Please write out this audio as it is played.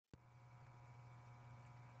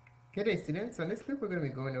Good day, students. On this clip, we're going to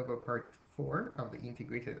be going over part 4 of the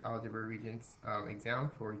Integrated Algebra Regents exam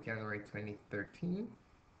for January 2013.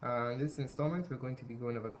 In this installment, we're going to be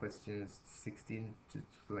going over questions 16 to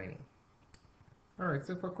 20. Alright,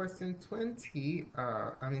 so for question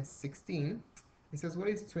 16, it says, what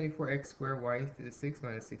is 24x squared y to the 6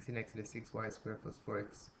 minus 16x to the 6y squared plus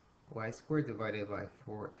 4x y squared divided by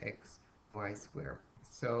 4x y squared?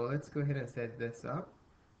 So let's go ahead and set this up.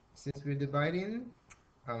 Since we're dividing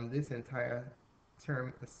this entire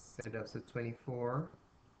term is set up, so 24x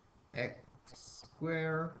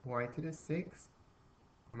squared y to the 6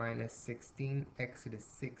 minus 16x to the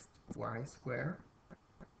 6th y squared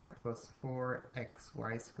plus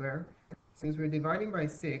 4xy squared. Since we're dividing by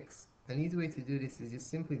 6, an easy way to do this is just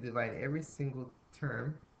simply divide every single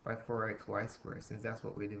term by 4xy squared, since that's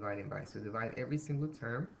what we're dividing by. So divide every single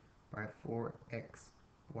term by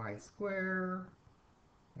 4xy squared,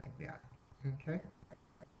 like that. Okay?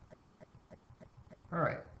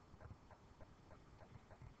 Alright.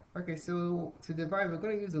 Okay, so to divide, we're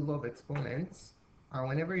going to use the law of exponents.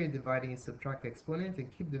 Whenever you're dividing, you subtract the exponent and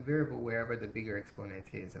keep the variable wherever the bigger exponent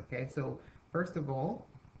is. Okay, so first of all,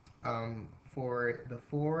 for the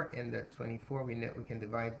 4 and the 24, we know we can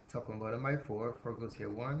divide top and bottom by 4. 4 goes here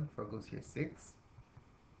 1, 4 goes here 6.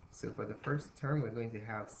 So for the first term, we're going to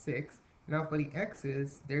have 6. Now for the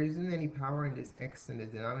x's, there isn't any power in this x in the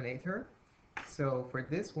denominator. So for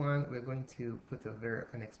this one, we're going to put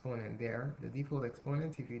an exponent there. The default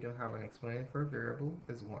exponent, if you don't have an exponent for a variable,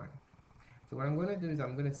 is 1. So what I'm going to do is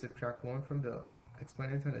I'm going to subtract 1 from the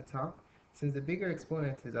exponent on the top. Since the bigger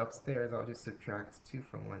exponent is upstairs, I'll just subtract 2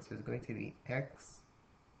 from 1. So it's going to be x.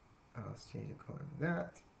 Let's change the color of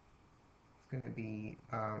that. It's going to be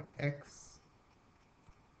x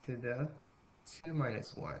to the 2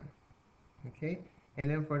 minus 1. Okay?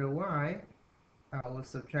 And then for the y, I will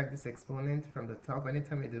subtract this exponent from the top.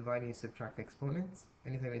 Anytime you're dividing, you subtract exponents.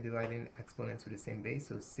 Anytime you're dividing exponents with the same base,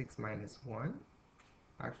 so 6 minus 1.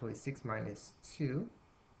 Actually, 6 minus 2.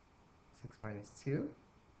 6 minus 2.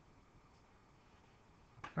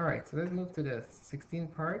 Alright, so let's move to the 16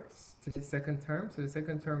 parts, to the second term. So the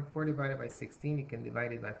second term, 4 divided by 16, you can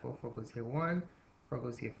divide it by 4. 4 goes here 1, 4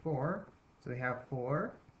 goes here 4. So we have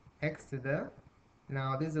 4, x to the,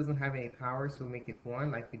 now this doesn't have any power, so we'll make it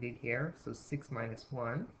 1 like we did here. So 6 minus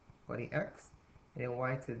 1 for the x. And then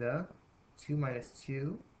y to the 2 minus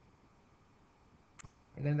 2.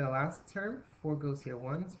 And then the last term, 4 goes here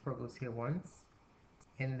once, 4 goes here once.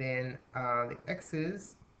 And then the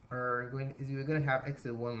x's are going, we're going to have x to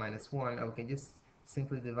the 1 minus 1, or we can just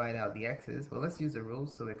simply divide out the x's. Well, let's use the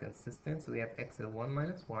rules so we're consistent. So we have x to the 1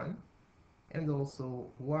 minus 1, and also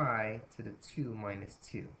y to the 2 minus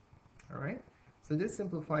 2. Alright? So this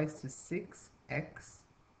simplifies to 6x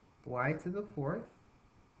y to the 4th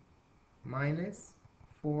minus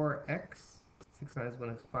 4x, 6 minus 1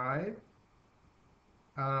 is 5,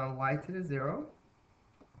 y to the 0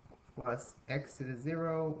 plus x to the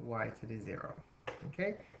 0, y to the 0.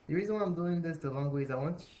 Okay? The reason why I'm doing this the long way is I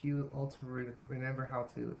want you all to remember how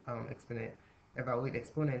to evaluate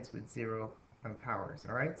exponents with 0 powers.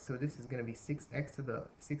 Alright? So this is going to be 6xy to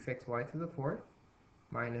the 4th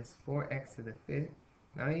minus 4x to the 5th.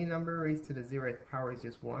 Now any number raised to the 0th power is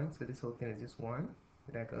just 1, so this whole thing is just 1.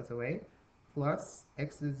 So that goes away. Plus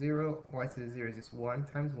x to the 0, y to the 0 is just 1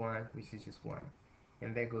 times 1, which is just 1.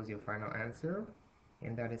 And there goes your final answer.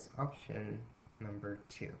 And that is option number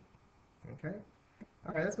 2. Okay?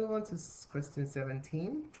 Alright, let's move on to question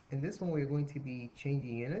 17. In this one, we're going to be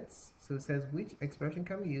changing units. So it says, which expression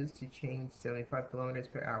can be used to change 75 kilometers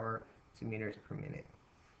per hour to meters per minute?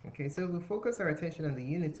 Okay, so if we focus our attention on the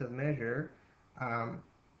units of measure,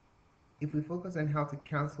 if we focus on how to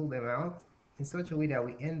cancel them out in such a way that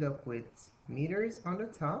we end up with meters on the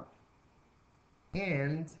top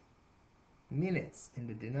and minutes in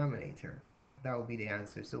the denominator, that will be the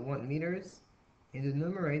answer. So 1 meters in the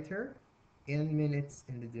numerator and minutes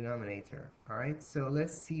in the denominator. Alright, so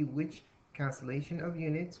let's see which cancellation of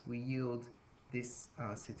units we yield this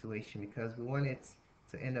situation, because we want it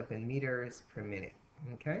to end up in meters per minute.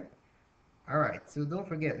 Okay? Alright, so don't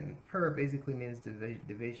forget, per basically means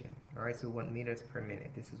division. Alright, so 1 meters per minute.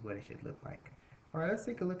 This is what it should look like. Alright, let's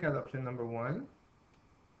take a look at option number 1.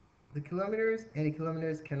 The kilometers and the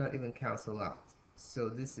kilometers cannot even cancel out. So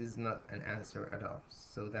this is not an answer at all.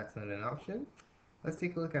 So that's not an option. Let's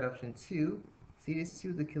take a look at option 2. See this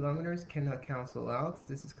 2, the kilometers cannot cancel out.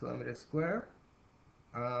 This is kilometer square.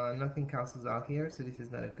 Nothing cancels out here, so this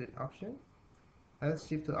is not a good option. Let's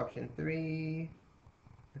shift to option 3.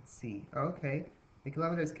 Let's see. Okay. The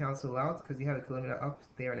kilometers cancel out because you have a kilometer up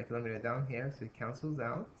there and a kilometer down here, so it cancels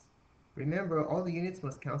out. Remember, all the units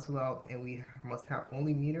must cancel out and we must have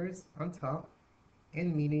only meters on top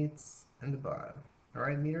and minutes on the bottom.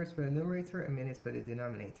 Alright, meters for the numerator and minutes for the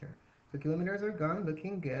denominator. So kilometers are gone,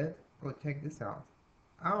 looking good. Oh, check this out.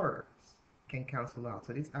 Hours can cancel out.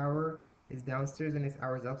 So this hour is downstairs and this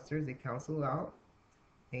hour is upstairs. They cancel out.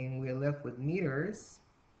 And we're left with meters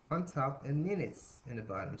on top and minutes in the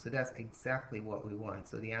bottom. So that's exactly what we want.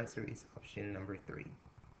 So the answer is option number 3.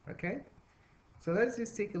 Okay? So let's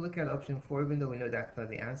just take a look at option 4, even though we know that's not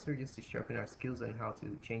the answer, just to sharpen our skills on how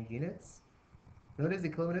to change units. Notice the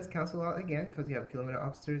kilometers cancel out again because you have kilometer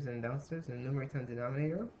upstairs and downstairs in the numerator and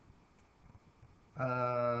denominator.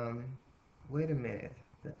 Um, Wait a minute.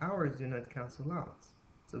 The hours do not cancel out.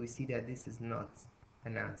 So we see that this is not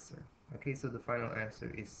an answer. Okay, so the final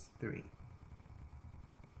answer is 3.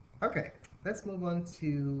 Okay, let's move on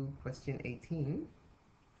to question 18.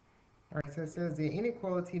 Alright, so it says the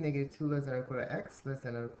inequality -2 less than or equal to x less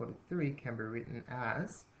than or equal to 3 can be written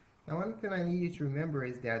as. Now, one thing I need you to remember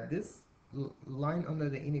is that this line under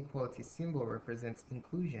the inequality symbol represents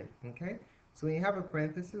inclusion. Okay, so when you have a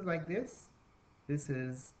parenthesis like this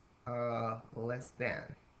is less than.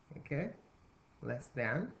 Okay, less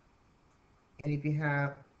than. And if you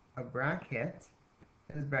have a bracket,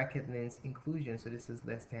 this bracket means inclusion, so this is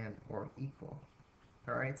less than or equal.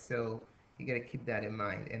 Alright, so you got to keep that in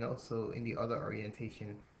mind. And also in the other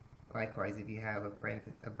orientation, likewise, if you have a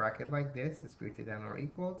bracket like this, it's greater than or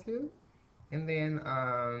equal to, and then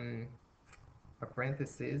a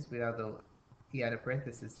parenthesis without the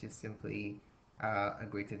parenthesis just simply a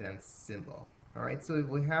greater than symbol. Alright, so if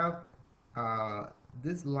we have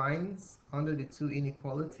these lines under the two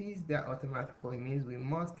inequalities, that automatically means we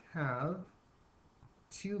must have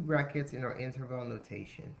two brackets in our interval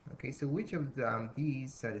notation. Okay, so which of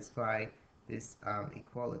these satisfy this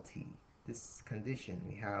equality, this condition?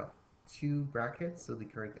 We have two brackets, so the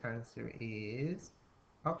correct answer is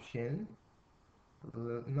option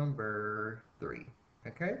number 3.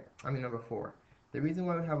 Okay, I mean number 4. The reason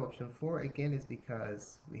why we have option 4 again is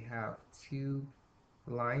because we have two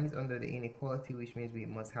lines under the inequality, which means we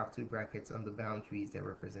must have two brackets on the boundaries that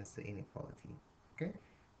represents the inequality. Okay,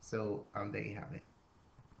 so there you have it.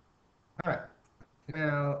 All right.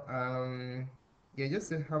 Now, yeah, just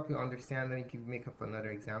to help you understand, let me make up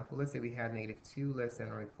another example. Let's say we had -2 less than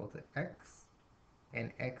or equal to x,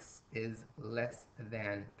 and x is less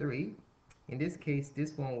than 3. In this case,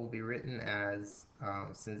 this one will be written as,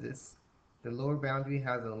 since the lower boundary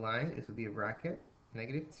has a line, it will be a bracket,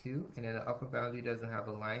 -2, and then the upper boundary doesn't have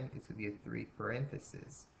a line, it will be a 3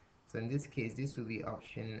 parentheses. So in this case, this will be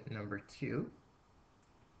option number 2.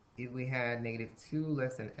 If we had -2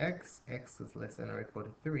 less than x, x is less than or equal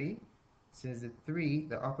to 3. Since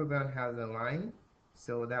the upper bound has a line,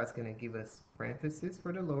 so that's going to give us parentheses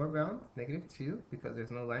for the lower bound, -2, because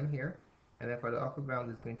there's no line here. And then for the upper bound,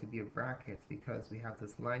 it's going to be a bracket because we have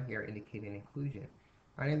this line here indicating inclusion.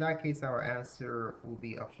 And in that case, our answer will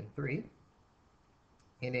be option 3.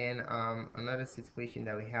 And then another situation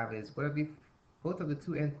that we have is, what if both of the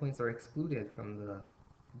two endpoints are excluded from the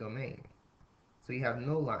domain? So you have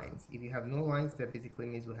no lines. If you have no lines, that basically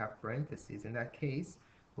means we'll have parentheses. In that case,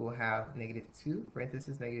 we'll have -2,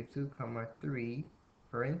 parentheses, -2, comma 3,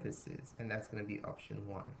 parentheses, and that's going to be option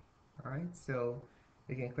 1. All right, so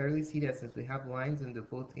we can clearly see that since we have lines under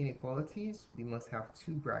both inequalities, we must have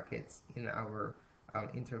two brackets in our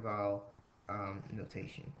interval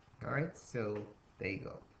notation. All right, so there you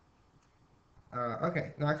go.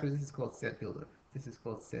 Okay, no, actually, this is called set builder. This is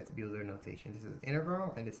called set builder notation. This is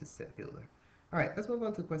interval, and this is set builder. All right, let's move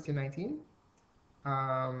on to question 19.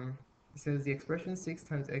 It says the expression 6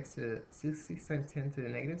 times 6 times 10 to the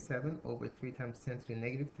 -7 over 3 times 10 to the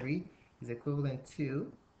 -3 is equivalent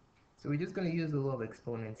to. So we're just going to use the law of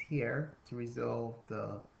exponents here to resolve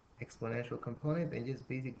the exponential component and just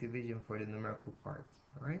basic division for the numerical part.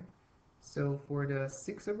 All right. So for the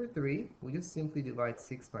 6 over 3, we just simply divide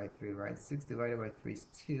 6 by 3, right? 6 divided by 3 is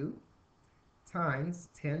 2 times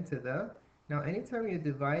 10 to the. Now, anytime you're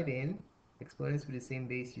dividing exponents with the same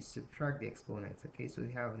base, you subtract the exponents. Okay, so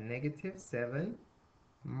we have -7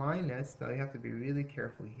 minus, now you have to be really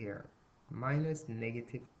careful here, minus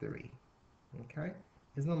 -3. Okay,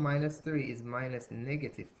 there's no -3, it's minus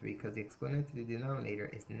 -3 because the exponent to the denominator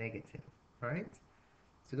is negative. Right?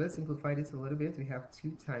 So let's simplify this a little bit. We have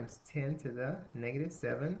 2 times 10 to the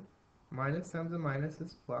 -7 minus times the minus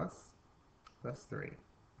is plus 3.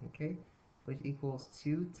 Okay, which equals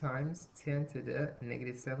 2 times 10 to the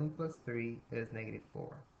 -7 plus 3 is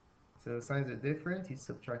 -4. So the signs are different. You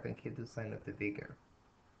subtract and keep the sign of the bigger.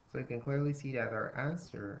 So you can clearly see that our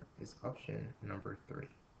answer is option number 3.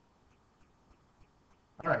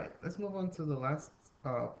 All right, let's move on to the last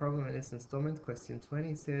problem in this installment, question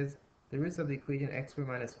 20 says the roots of the equation x squared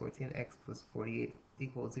minus 14x plus 48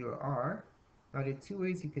 equals 0 are. Now there are two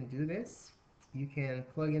ways you can do this. You can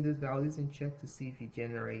plug in these values and check to see if you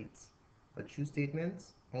generate a true statement.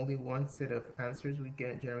 Only one set of answers would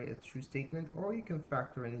generate a true statement, or you can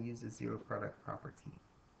factor in and use the zero product property.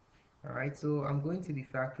 Alright, so I'm going to be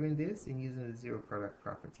factoring this and using the zero product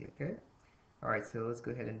property, okay? Alright, so let's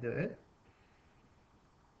go ahead and do it.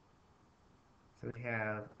 So we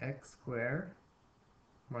have x squared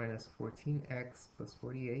minus 14x plus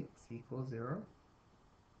 48 equals 0.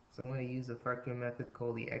 So I'm going to use a factoring method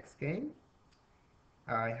called the x game.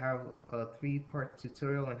 I have a 3-part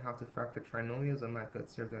tutorial on how to factor trinomials on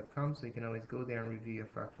math.serve.com, so you can always go there and review your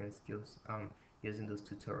factoring skills using those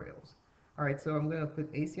tutorials. Alright, so I'm going to put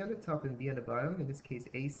AC on the top and B on the bottom. In this case,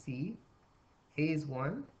 AC. A is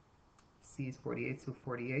 1, C is 48, so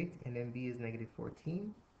 48, and then B is negative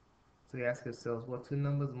 14. So we ask ourselves, what two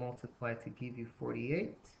numbers multiply to give you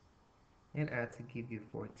 48 and add to give you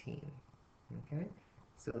 14? Okay,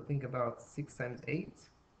 so think about 6 times 8.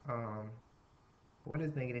 What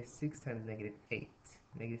is negative 6 times negative 8?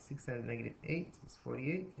 Negative 6 times negative 8 is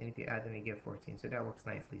 48, and if you add them, you get 14. So that works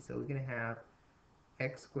nicely. So we're going to have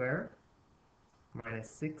x squared minus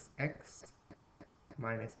 6x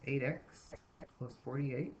minus 8x plus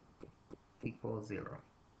 48 equals 0.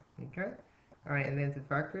 Okay? Alright, and then to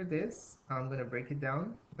factor this, I'm going to break it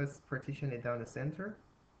down. Let's partition it down the center.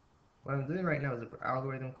 What I'm doing right now is an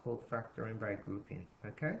algorithm called factoring by grouping.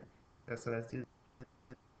 Okay? So let's do.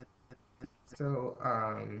 So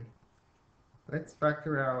let's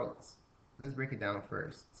factor out. Let's break it down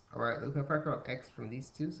first. Alright, we can factor out x from these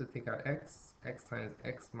two. So take out x times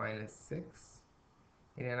x minus 6.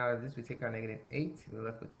 And then out of this, we take out negative 8. We're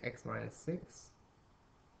left with x minus 6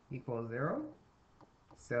 equals 0.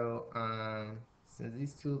 So since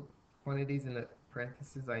these two quantities in the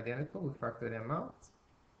parentheses are identical, we factor them out.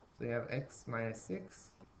 So we have x minus 6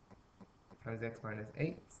 times x minus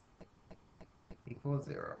 8 equals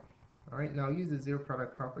 0. Alright, now use the zero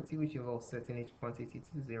product property, which involves setting each quantity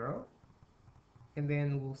to 0. And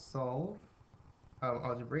then we'll solve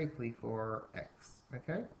algebraically for x.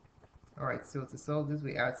 Okay? Alright, so to solve this,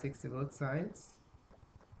 we add 6 to both sides.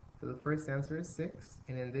 So the first answer is 6.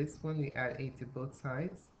 And in this one, we add 8 to both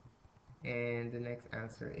sides. And the next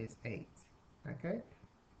answer is 8. Okay?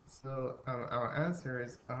 So our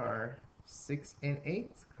answers are 6 and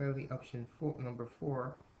 8. Clearly, option 4, number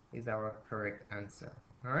 4, is our correct answer.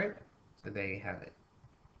 Alright? So there you have it.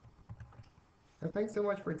 And thanks so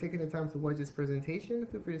much for taking the time to watch this presentation.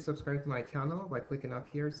 Feel free to subscribe to my channel by clicking up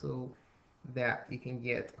here so that you can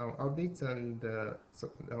get updates on the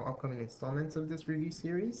upcoming installments of this review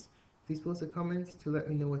series. Please post a comment to let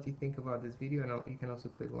me know what you think about this video, and you can also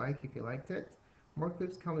click like if you liked it. More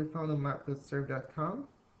clips can be found on math.serve.com.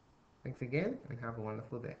 Thanks again, and have a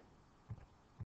wonderful day.